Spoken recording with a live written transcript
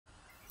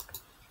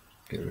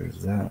Get rid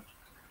of that.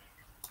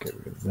 Get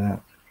rid of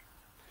that.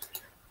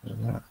 Get rid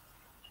of that.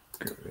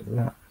 Get rid of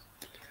that.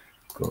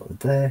 Go to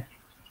there.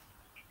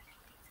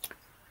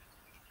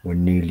 We're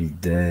nearly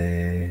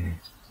there.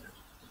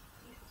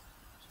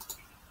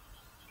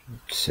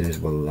 It says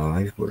we're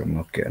live, but I'm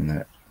not getting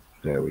it.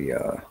 There we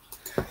are.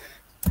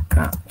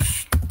 At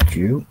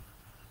Stu.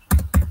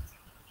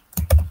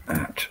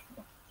 At.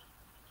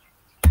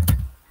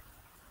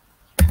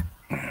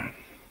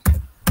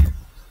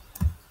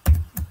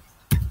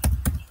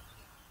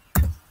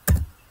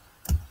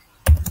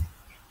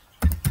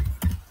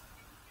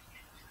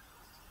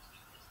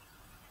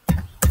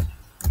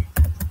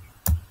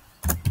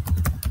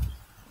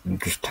 I'm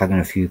just tagging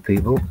a few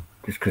people,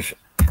 just because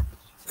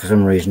for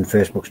some reason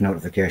Facebook's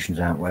notifications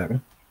aren't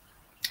working.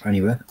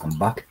 Anyway, I'm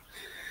back.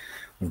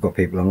 We've got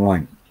people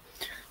online.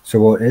 So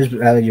what is,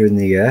 earlier in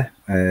the year,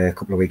 a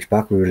couple of weeks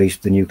back, we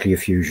released the Nuclear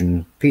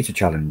Fusion Pizza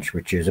Challenge,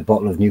 which is a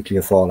bottle of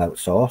NEUKlear Fallout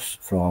sauce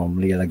from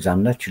Lee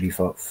Alexander, Chili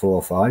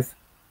 405,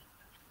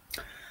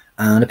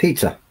 and a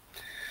pizza.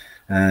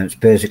 And it's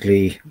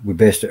basically, we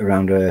based it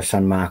around a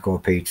San Marco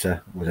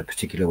pizza with a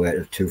particular weight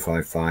of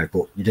 255,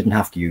 but you didn't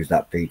have to use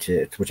that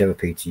pizza. It's whichever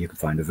pizza you could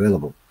find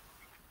available,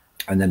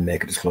 and then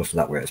make it as close to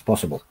that weight as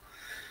possible.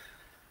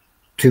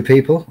 Two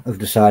people have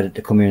decided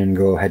to come in and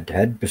go head to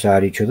head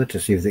beside each other to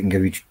see if they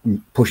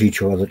can push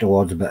each other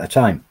towards a better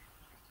time.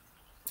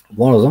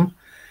 One of them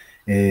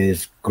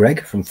is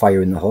Greg from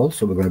Fire in the Hole,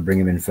 so we're going to bring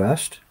him in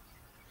first.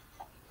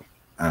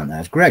 And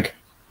there's Greg.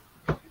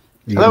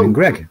 Hello. Evening,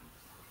 Greg.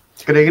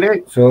 Good day, good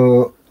day.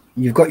 So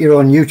you've got your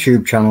own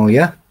YouTube channel,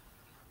 yeah?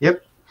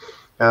 Yep.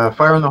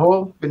 Fire in the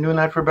Hole. Been doing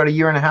that for about a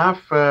year and a half.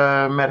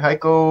 Met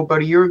Heiko about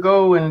a year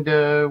ago, and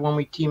when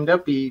we teamed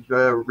up, he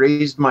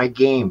raised my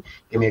game.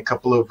 Gave me a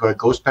couple of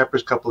ghost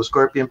peppers, couple of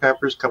scorpion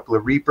peppers, couple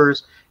of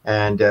reapers,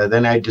 and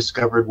then I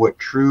discovered what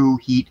true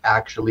heat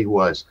actually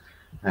was.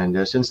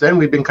 And since then,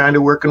 we've been kind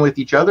of working with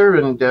each other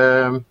and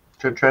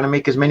trying to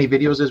make as many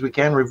videos as we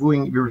can,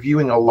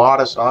 reviewing a lot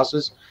of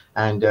sauces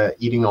and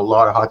eating a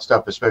lot of hot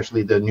stuff,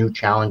 especially the new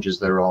challenges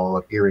that are all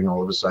appearing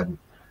all of a sudden.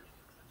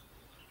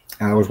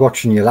 I was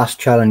watching your last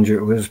challenge.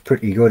 It was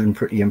pretty good and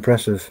pretty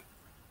impressive.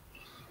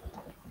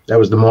 That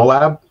was the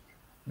Moab?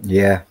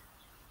 Yeah.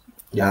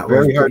 Yeah, that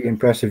very was hard. pretty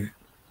impressive.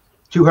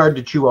 Too hard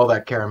to chew all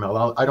that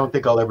caramel. I don't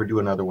think I'll ever do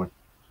another one.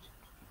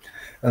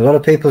 A lot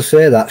of people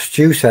say that.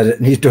 Stu said it,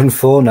 and he's done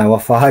 4 now, or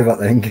 5, I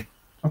think.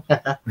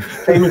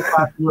 Famous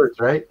last words,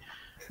 right?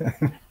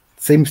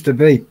 Seems to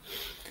be.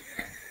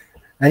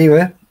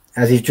 Anyway,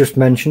 as he's just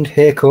mentioned,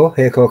 Heiko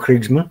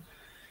Kriegsman,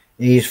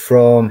 he's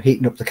from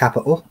Heating Up the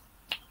Capital.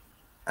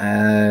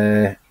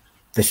 They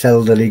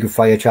sell the League of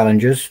Fire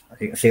challenges.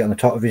 You can see it on the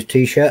top of his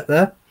t-shirt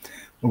there.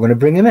 We're going to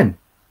bring him in.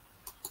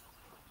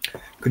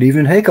 Good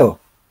evening, Heiko.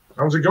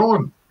 How's it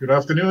going? Good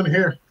afternoon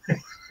here.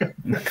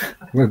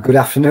 Well, good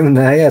afternoon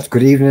there. Yes,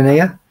 good evening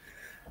here.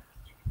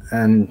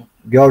 And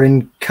you're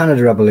in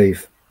Canada, I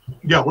believe.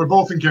 Yeah, we're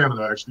both in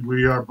Canada, actually.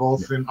 We are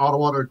both in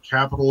Ottawa, the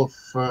capital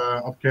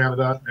of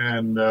Canada,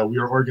 and we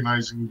are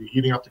organizing the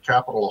Heating Up the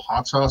Capital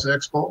Hot Sauce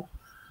Expo.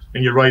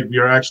 And you're right, we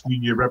are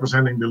actually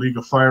representing the League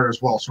of Fire as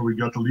well. So we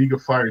got the League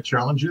of Fire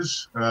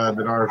challenges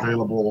that are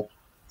available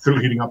through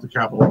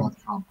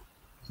heatingupthecapital.com.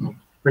 So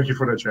thank you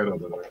for that shout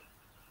out.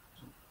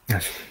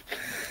 Yes.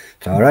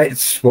 It's all right.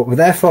 It's what we're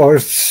there for.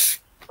 It's,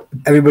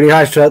 everybody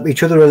has to help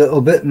each other a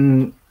little bit,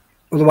 and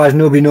otherwise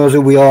nobody knows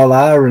who we all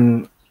are.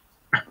 And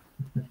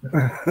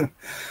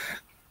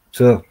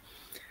so,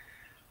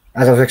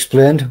 as I've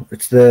explained,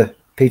 it's the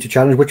pizza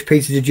challenge. Which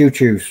pizza did you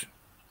choose?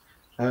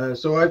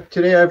 So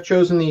today I've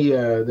chosen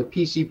the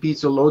PC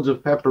Pizza Loads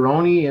of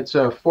Pepperoni. It's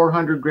a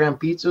 400-gram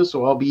pizza,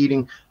 so I'll be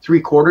eating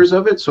 3/4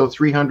 of it, so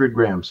 300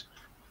 grams.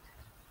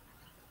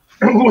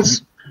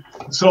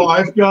 So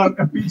I've got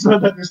a pizza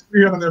that is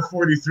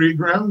 343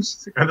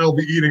 grams, and I'll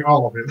be eating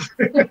all of it.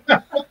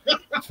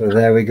 So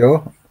there we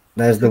go.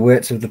 There's the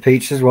weights of the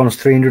pizzas. One's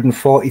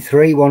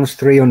 343, one's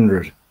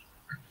 300.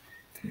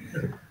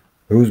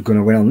 Who's going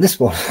to win on this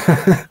one?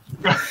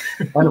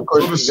 And of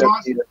course, so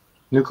the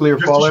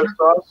NEUKlear Fallout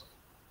sauce.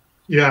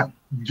 Yeah,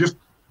 just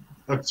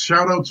a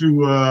shout out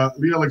to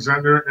Lee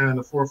Alexander and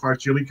the 405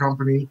 Chili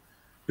Company.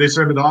 They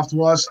sent it off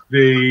to us.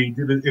 They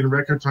did it in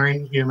record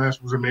time.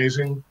 EMS was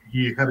amazing.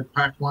 He had it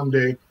packed one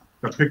day,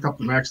 got picked up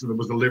the next, and it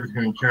was delivered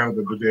here in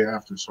Canada the day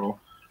after. So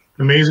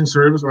amazing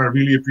service. I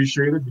really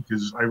appreciate it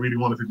because I really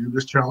wanted to do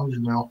this challenge,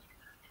 and now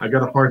I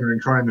got a partner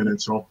in crime in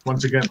it. So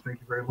once again, thank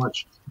you very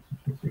much.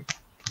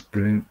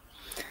 Brilliant.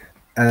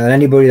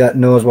 Anybody that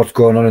knows what's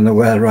going on in the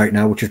world right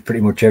now, which is pretty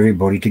much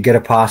everybody, to get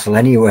a parcel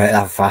anywhere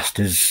that fast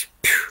is...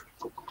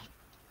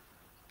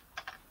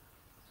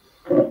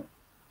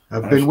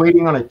 I've been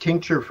waiting on a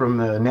tincture from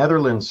the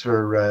Netherlands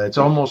for it's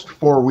almost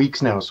 4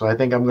 weeks now, so I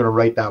think I'm going to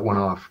write that one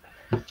off.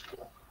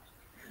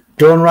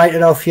 Don't write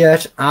it off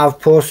yet. I've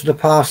posted a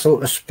parcel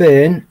to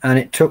Spain, and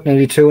it took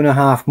nearly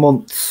 2.5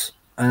 months,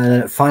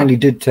 and it finally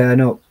did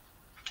turn up.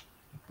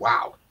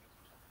 Wow.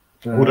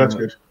 Oh, that's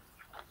good.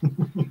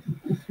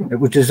 It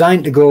was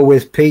designed to go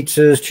with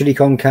pizzas, chili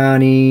con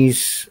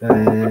carnes,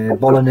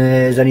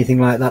 bolognese, anything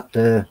like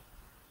that.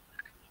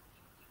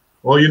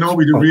 Well, you know,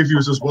 we do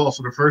reviews as well,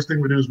 so the first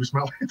thing we do is we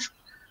smell it.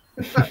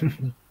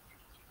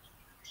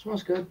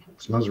 Smells good.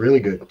 It smells really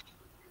good.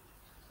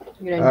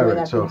 You're gonna enjoy All right,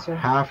 that so pizza.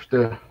 half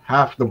the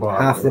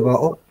bottle. Half the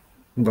bottle.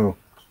 No,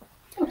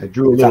 I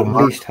drew a it's little at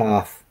mark. least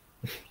half.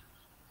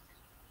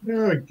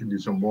 Yeah, I can do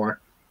some more.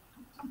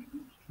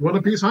 You want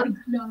a piece, honey?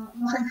 No.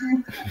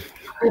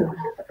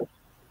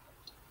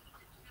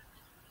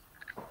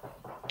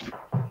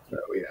 What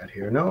are we at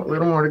here? No, a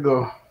little more to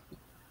go.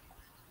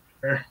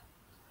 There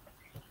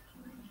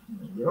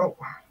we go.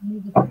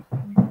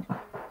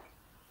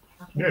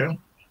 Yeah.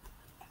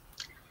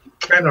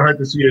 Kind of hard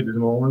to see it at the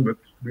moment, but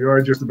we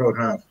are just about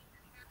half.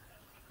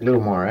 A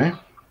little more, eh?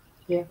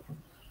 Yeah.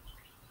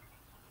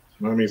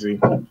 Let me see.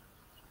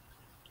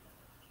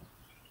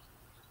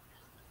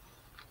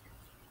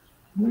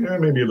 Yeah,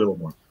 maybe a little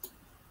more.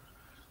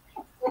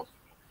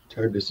 It's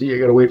hard to see. I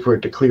gotta wait for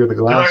it to clear the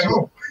glass. I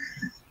know.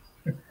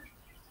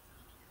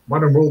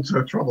 Modern world's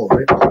trouble,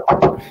 right?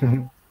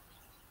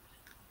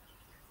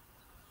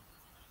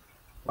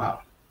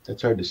 Wow,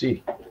 that's hard to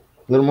see. A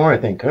little more, I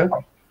think, huh?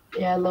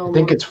 Yeah, a little I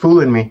think more. it's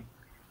fooling me.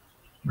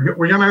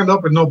 We're gonna end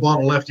up with no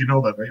bottle left. You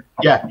know that, right?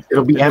 Yeah,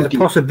 it'll be There's a empty.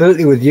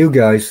 possibility with you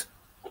guys.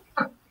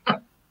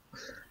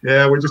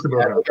 Yeah, we're just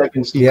about I half. think I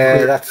can see Yeah,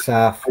 clear. that's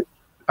half.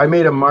 I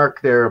made a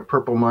mark there, a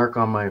purple mark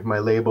on my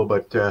label,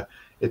 but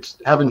it's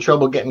having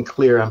trouble getting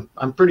clear.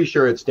 I'm pretty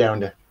sure it's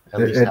down to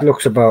at least It half.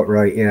 looks about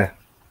right, yeah.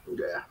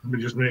 Yeah. Let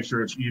me just make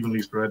sure it's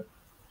evenly spread.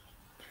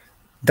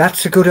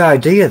 That's a good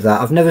idea,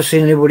 that. I've never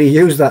seen anybody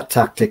use that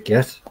tactic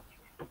yet.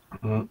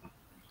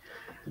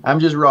 I'm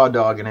just raw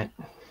dogging it.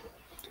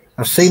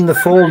 I've seen the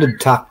folded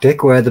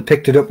tactic where they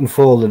picked it up and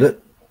folded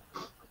it.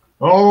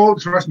 Oh,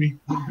 trust me.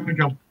 Here we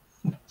come.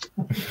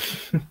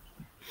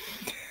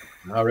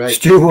 All right.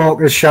 Stu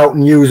Walker's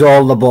shouting, use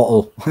all the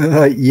bottle.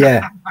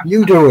 Yeah,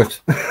 you do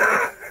it.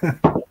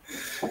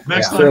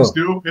 Next Yeah. time, So-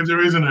 Stu, if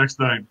there is a next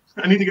time.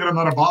 I need to get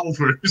another bottle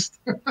first.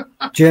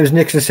 James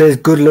Nixon says,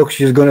 good luck,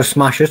 she's going to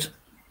smash it.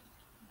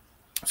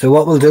 So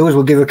what we'll do is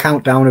we'll give a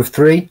countdown of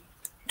 3,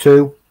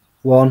 2,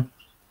 1,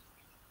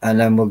 and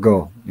then we'll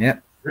go.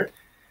 Yep.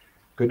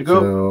 Good to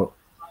go.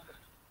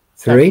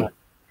 So 3,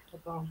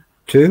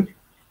 2,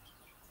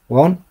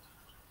 1,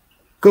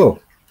 go.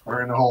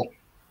 We're in the hole.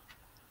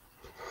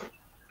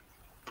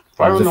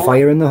 Fire There's in a the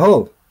fire in the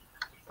hole.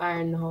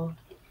 Fire in the hole.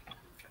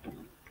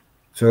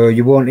 So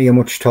you won't hear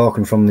much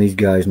talking from these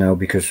guys now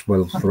because,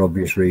 well, for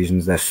obvious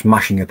reasons, they're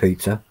smashing a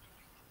pizza.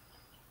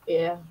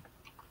 Yeah.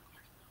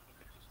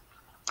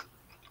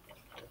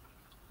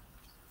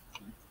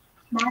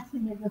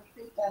 Smashing is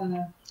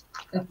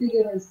a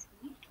figure of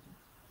speech.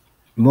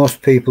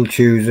 Most people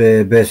choose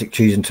a basic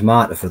cheese and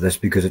tomato for this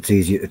because it's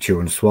easier to chew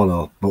and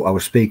swallow. But I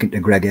was speaking to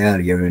Greg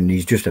earlier and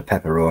he's just a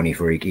pepperoni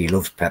freak. He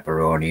loves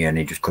pepperoni and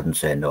he just couldn't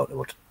say no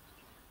to it.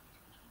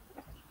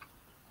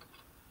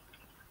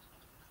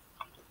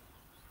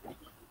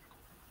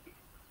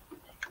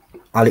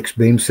 Alex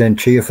Beam saying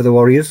cheer for the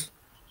Warriors.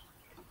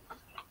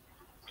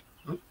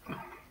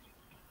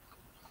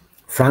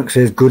 Frank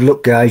says good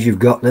luck guys, you've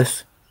got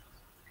this.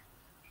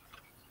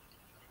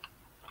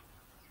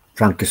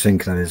 Frank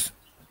Kasink, that is.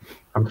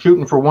 I'm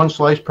shooting for 1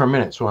 slice per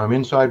minute, so I'm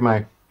inside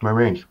my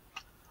range.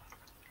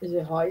 Is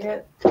it hot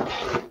yet?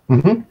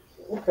 Mm-hmm.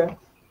 Okay.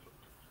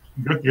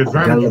 You got the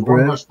advantage of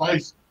one less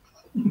slice.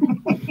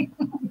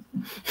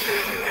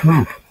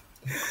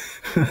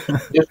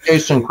 This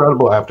tastes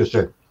incredible, I have to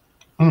say.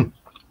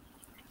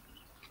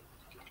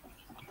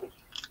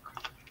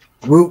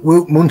 Whoop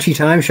whoop munchy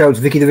time, shouts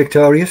Vicky the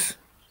Victorious.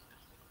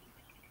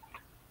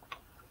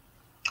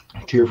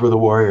 Cheer for the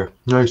warrior.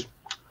 Nice.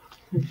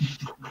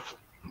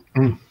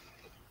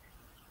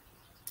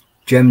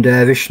 Jem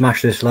Dervish,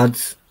 smash this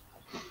lads.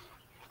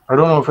 I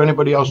don't know if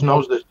anybody else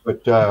knows this,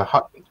 but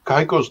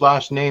Kaiko's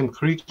last name,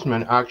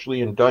 Kriegsman,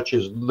 actually in Dutch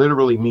is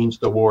literally means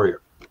the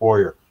warrior.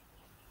 Warrior.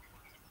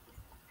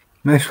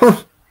 Nice one.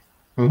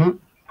 Mm-hmm.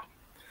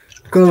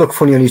 Gonna look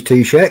funny on his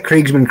t-shirt.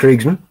 Kriegsman,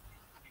 Kriegsman.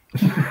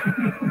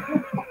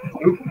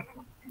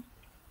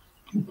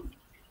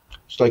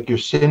 It's like your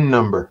sin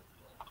number.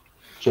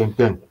 Same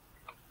thing.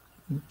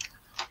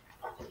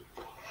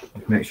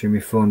 Make sure my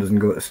phone doesn't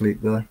go to sleep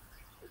though.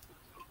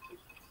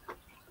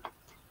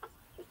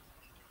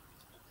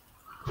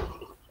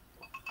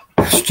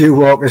 Stu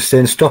Walker's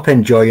saying stop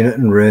enjoying it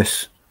and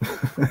race. Hey,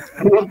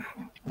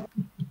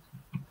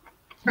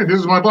 this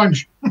is my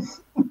bunch.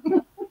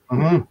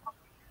 Mm-hmm.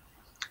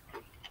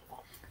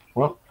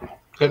 Well,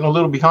 getting a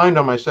little behind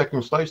on my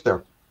second slice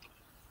there.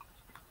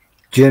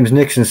 James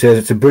Nixon says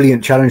it's a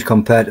brilliant challenge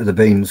compared to the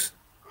beans.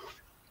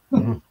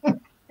 Mm-hmm.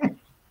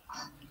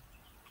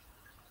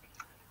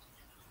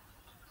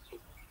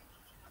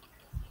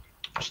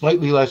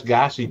 Slightly less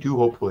gassy too,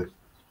 hopefully.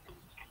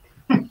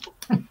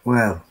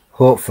 Well,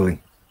 hopefully.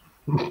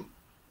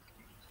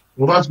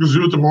 Well, that's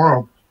Gazoo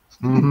tomorrow.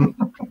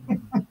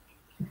 Mm-hmm.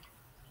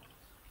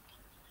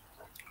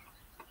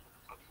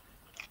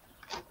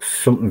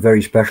 Something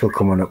very special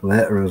coming up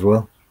later as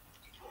well.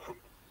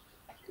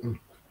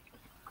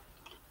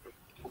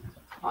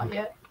 Hot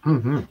yet?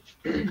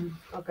 Mm-hmm.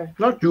 Okay.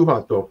 Not too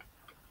hot though.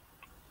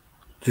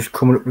 Just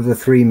coming up to the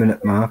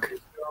 3-minute mark.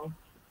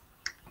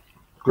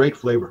 Great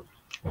flavor.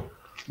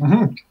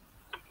 Mm-hmm.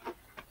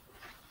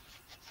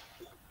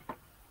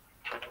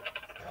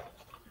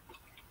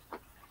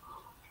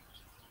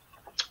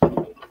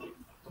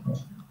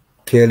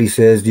 Kaylee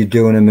says, you're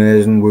doing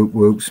amazing. Whoop,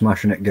 whoop,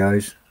 smashing it,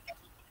 guys.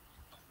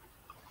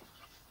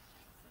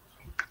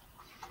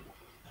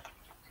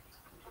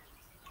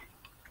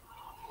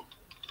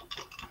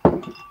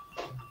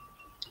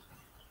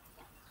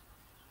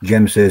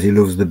 Jem says he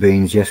loves the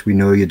beans. Yes, we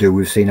know you do.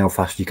 We've seen how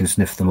fast you can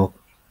sniff them up.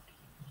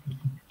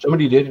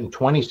 Somebody did in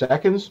 20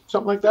 seconds,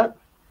 something like that.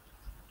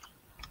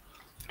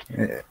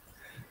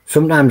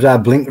 Sometimes I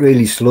blink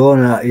really slow,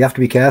 and you have to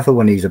be careful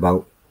when he's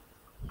about.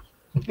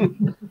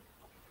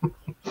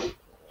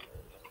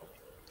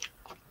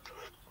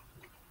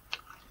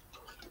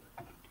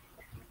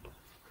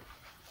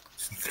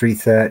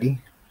 3:30.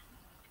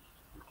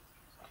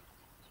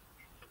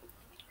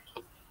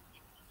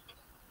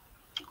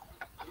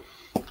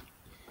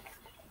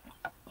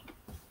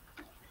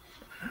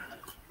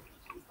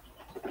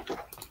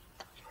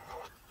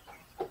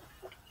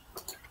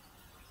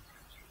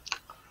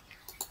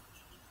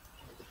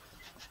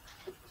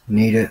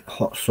 Need a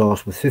hot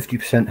sauce with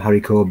 50%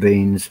 haricot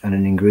beans and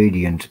an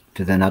ingredient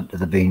to then add to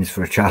the beans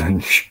for a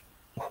challenge.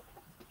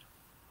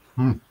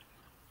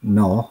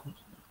 No.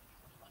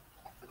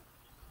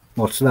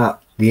 What's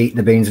that? The eat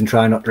the beans and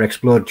try not to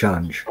explode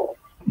challenge.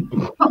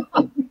 The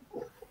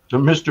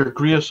Mr.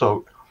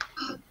 Creosote.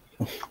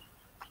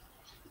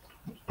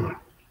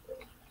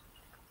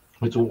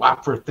 It's a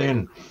wafer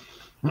thin.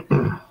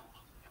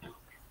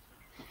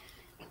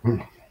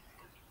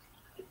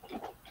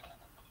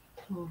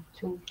 Oh,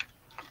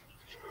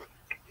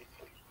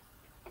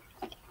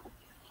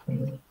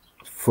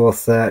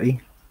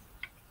 4:30.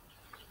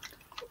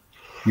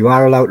 You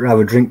are allowed to have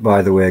a drink,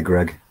 by the way,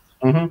 Greg.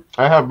 I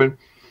have been.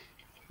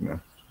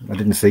 I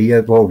didn't see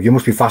you. Well, you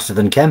must be faster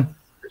than Ken.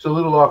 It's a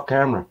little off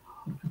camera.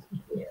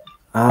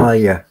 Ah,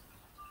 yeah.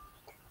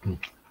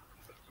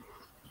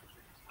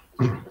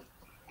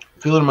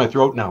 Feel it in my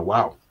throat now.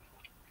 Wow.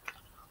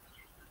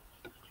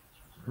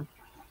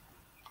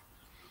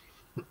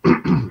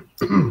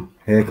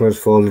 Heiko's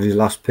folded his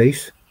last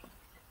piece.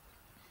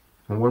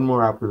 And one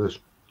more after this.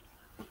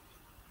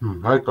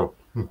 Heiko.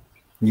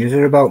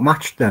 You're about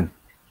matched then.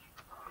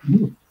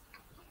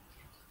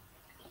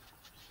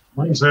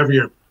 Mine's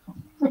heavier.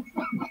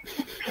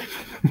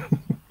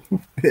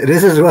 It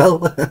is as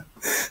well.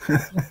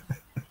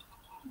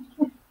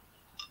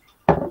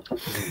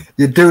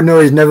 You do know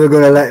he's never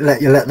going to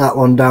let you let that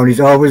one down. He's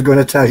always going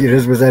to tell you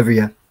his was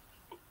heavier.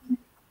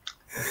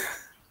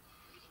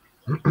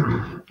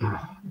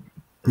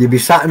 You'll be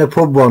sat in a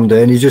pub one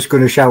day and he's just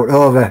going to shout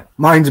over,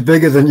 mine's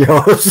bigger than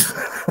yours.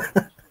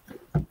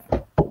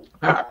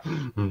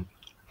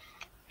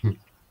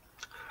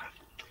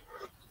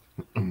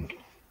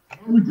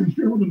 We can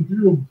show them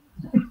too.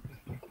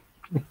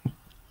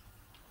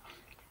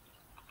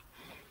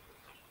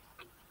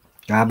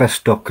 I best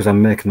stop because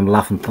I'm making them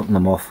laugh and putting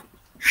them off.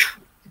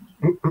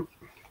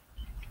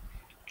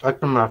 Let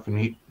them laugh and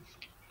eat.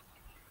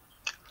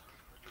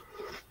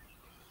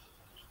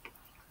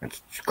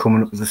 It's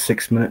coming up to the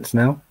 6 minutes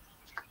now.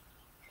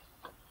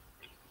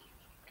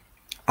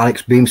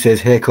 Alex Beam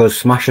says Heiko's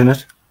smashing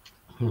it.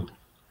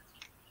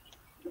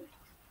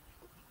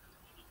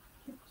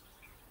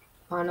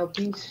 final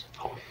piece.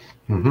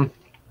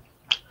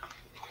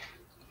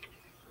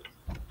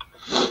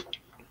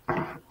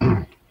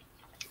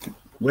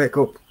 Wake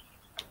up.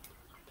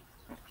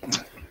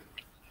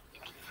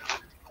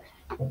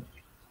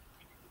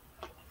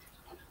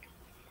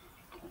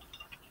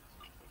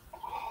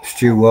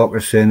 Stu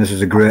Walker's saying this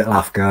is a great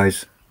laugh,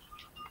 guys.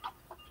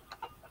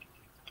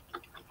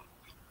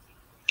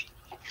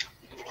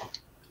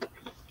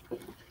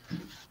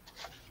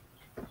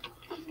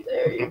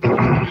 There you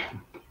go.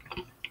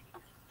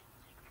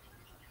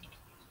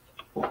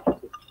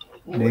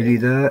 Nearly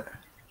there.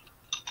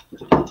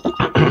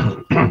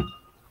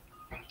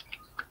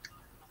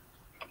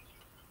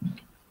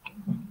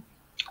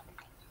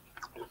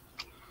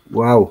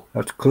 Wow,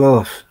 that's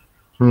close.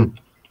 The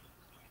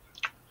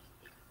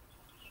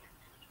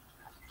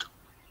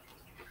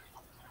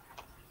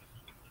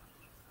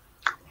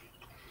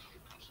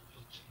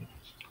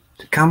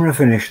camera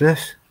finish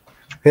this.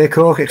 Hey,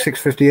 Cork at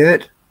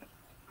 6:58.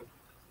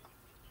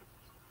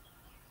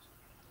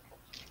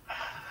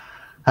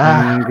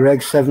 And Greg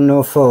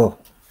 7:04.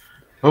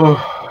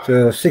 Oh,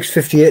 So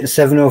 6:58 to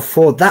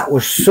 7:04. That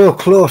was so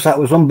close. That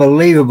was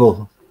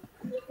unbelievable.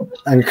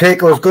 And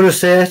Keiko was going to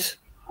say it.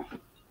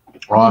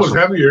 It was awesome.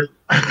 heavier.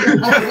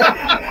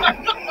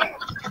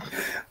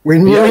 We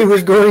knew he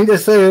was going to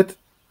say it.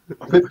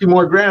 50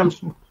 more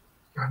grams.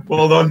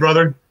 Well done,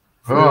 brother.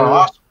 Oh,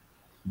 awesome.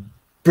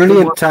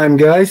 Brilliant time,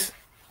 guys.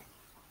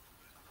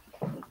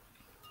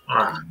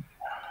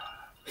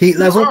 Heat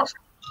level.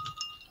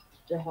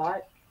 They're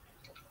hot.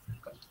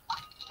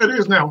 It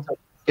is now.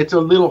 It's a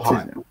little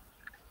hot.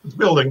 It's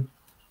building.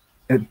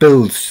 It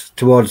builds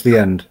towards the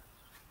end.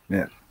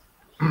 Yeah.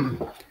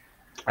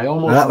 I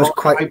almost That was lost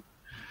quite.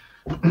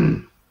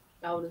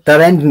 that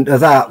ending to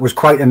that was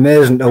quite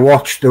amazing to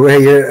watch. The way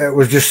it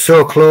was just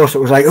so close. It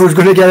was like, who's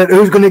going to get it?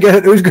 Who's going to get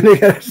it? Who's going to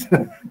get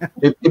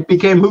it? It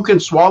became who can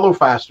swallow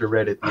faster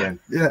right at the end.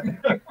 Yeah.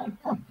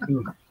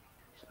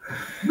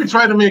 We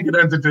try to make it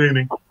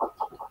entertaining.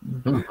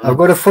 I've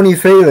got a funny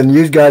feeling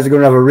you guys are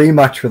going to have a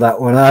rematch for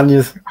that one, aren't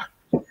you?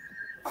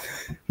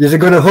 You're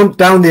going to hunt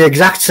down the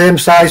exact same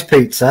size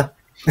pizza.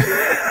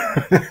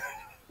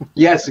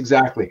 Yes,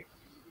 exactly.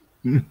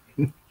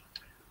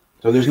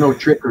 So there's no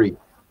trickery.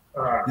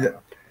 Yeah.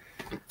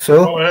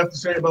 So all I have to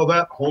say about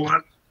that, hold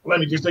on. Let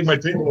me just take my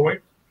table away.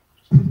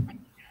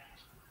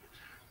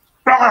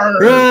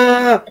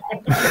 Ah!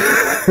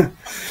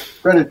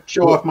 Trying to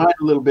show off mine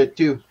a little bit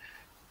too.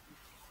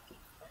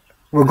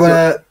 We're going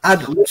to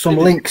add some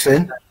links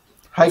in.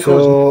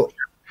 So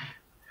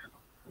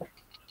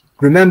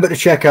remember to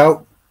check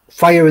out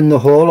Fire in the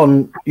Hole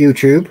on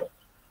YouTube,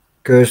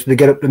 because they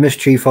get up the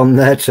mischief on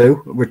there too,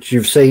 which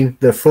you've seen.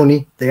 They're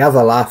funny. They have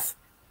a laugh.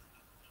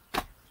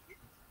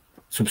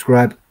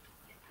 Subscribe.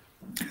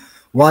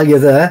 While you're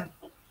there,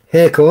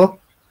 Heiko,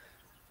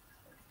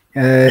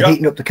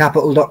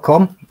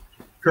 heatingupthecapital.com.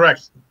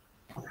 Correct.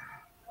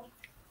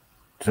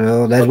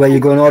 So there's where you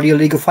go and order your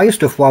League of Fire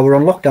stuff while we're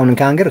on lockdown and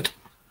can't get it.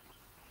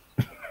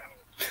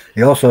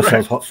 He also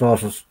sells hot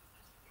sauces.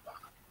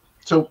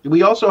 So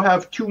we also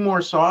have 2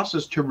 more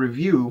sauces to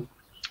review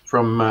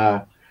from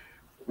the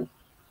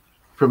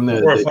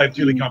 405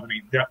 chili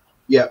company. Yeah.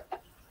 Yeah.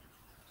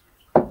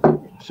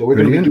 So we're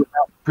going to be doing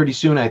that pretty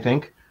soon, I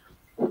think.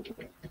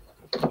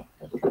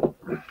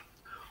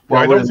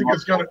 I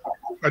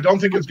don't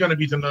think it's gonna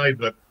be tonight,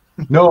 but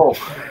no.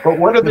 But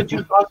what are the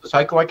 2 sauces,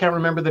 Heiko? I can't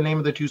remember the name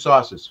of the 2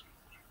 sauces.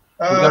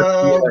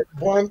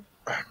 One.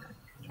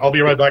 I'll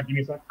be right back. Give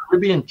me a second.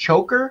 Caribbean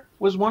Choker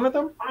was one of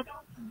them.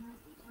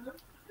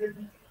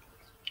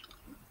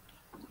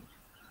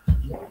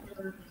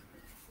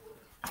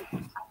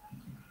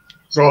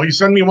 So he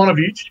sent me one of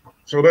each.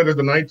 So that is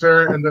the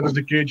Nightmare, and that is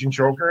the Cajun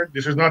Choker.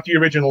 This is not the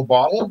original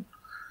bottle,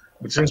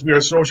 but since we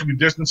are socially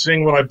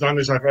distancing, what I've done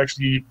is I've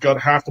actually got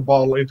half the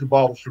bottle into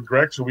bottles for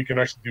Greg, so we can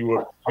actually do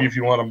a if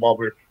you want them while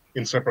we're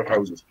in separate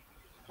houses.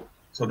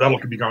 So that'll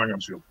be coming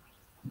up soon.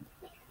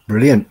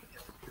 Brilliant.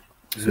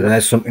 So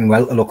there's something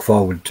well to look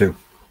forward to.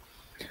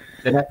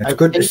 It's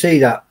good to see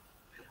that.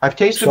 I've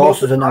tasted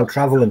sauces are now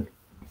traveling.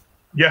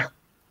 Yeah.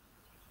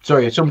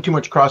 Sorry, it's so too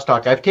much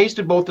crosstalk. I've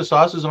tasted both the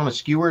sauces on a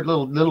skewered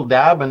little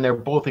dab, and they're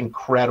both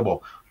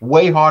incredible.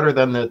 Way hotter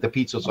than the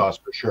pizza sauce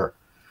for sure.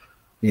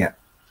 Yeah.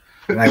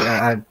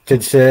 I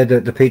did say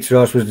that the pizza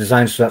sauce was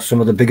designed so that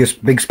some of the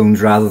big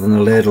spoons rather than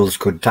the ladles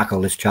could tackle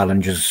this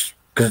challenges,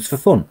 because it's for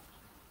fun.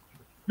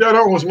 Yeah,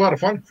 no, it was a lot of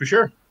fun for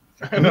sure.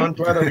 And I'm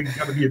glad I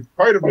got to be a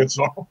part of it.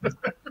 So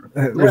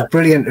it was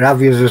brilliant to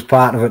have you as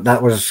part of it.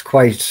 That was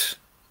quite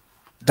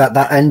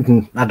that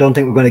ending. I don't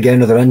think we're going to get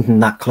another ending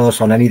that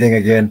close on anything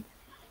again.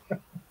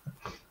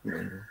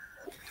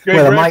 Okay,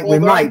 well, we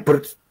might,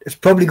 but it's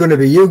probably going to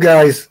be you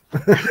guys.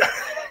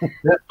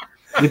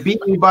 You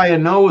beat me by a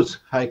nose,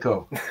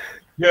 Heiko.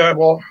 Yeah,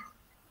 well.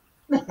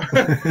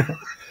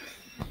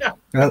 Yeah.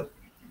 Well,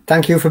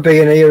 thank you for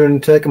being here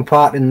and taking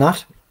part in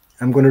that.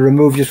 I'm going to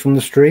remove you from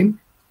the stream.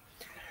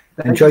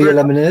 Enjoy your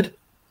lemonade.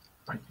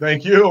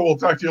 Thank you. We'll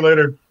talk to you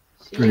later.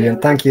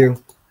 Brilliant. Thank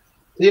you.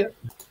 Yeah.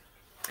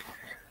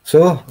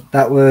 So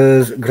that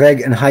was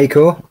Greg and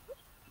Heiko.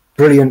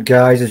 Brilliant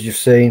guys, as you've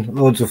seen.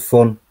 Loads of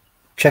fun.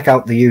 Check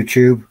out the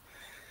YouTube.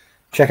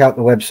 Check out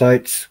the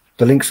websites.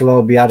 The links will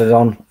all be added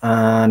on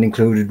and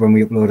included when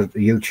we upload it to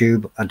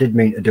YouTube. I did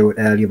mean to do it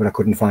earlier, but I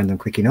couldn't find them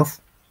quick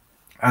enough.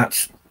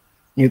 That's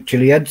N.E.U.K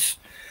Chili Heads.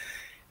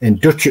 In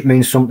Dutch, it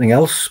means something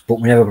else,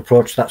 but we never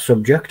approached that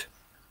subject.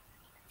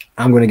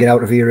 I'm going to get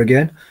out of here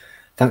again.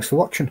 Thanks for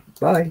watching.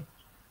 Bye.